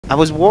I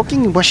was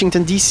walking in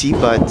Washington DC,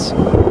 but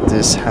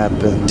this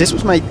happened. This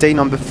was my day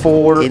number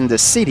 4 in the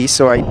city,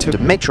 so I took the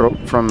metro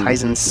from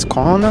Tyson's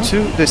Corner to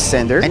the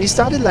center, and it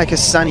started like a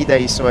sunny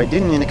day, so I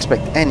didn't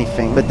expect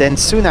anything. But then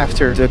soon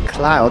after, the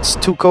clouds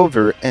took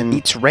over and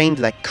it rained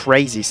like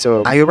crazy.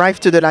 So I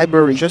arrived to the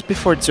library just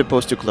before it's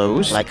supposed to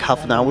close, like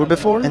half an hour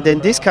before, and then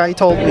this guy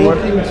told me,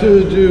 "Looking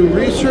to do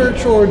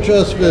research or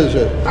just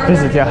visit?"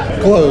 Visit,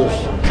 yeah.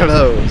 Closed.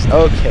 Closed.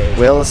 Okay.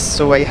 Well,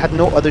 so I had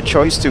no other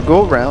choice to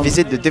go around,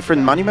 visit the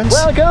different monuments.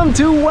 Welcome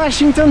to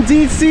Washington,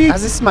 D.C.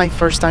 As this is my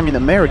first time in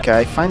America,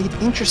 I find it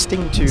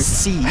interesting to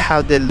see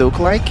how they look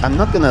like. I'm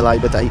not gonna lie,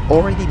 but I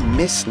already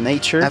miss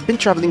nature. I've been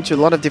traveling to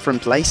a lot of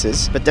different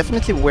places, but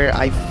definitely where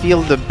I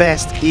feel the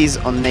best is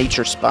on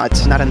nature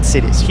spots, not in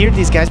cities. Here,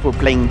 these guys were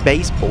playing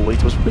baseball.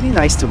 It was really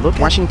nice to look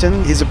at. Washington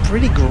is a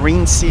pretty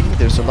green city.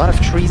 There's a lot of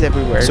trees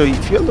everywhere. So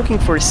if you're looking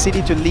for a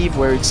city to live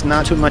where it's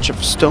not too much of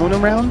stone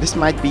around, this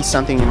might be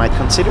something you might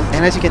consider.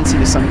 And as you can see,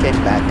 the sun came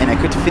back and I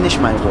could finish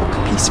my walk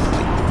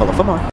peacefully. Follow for more.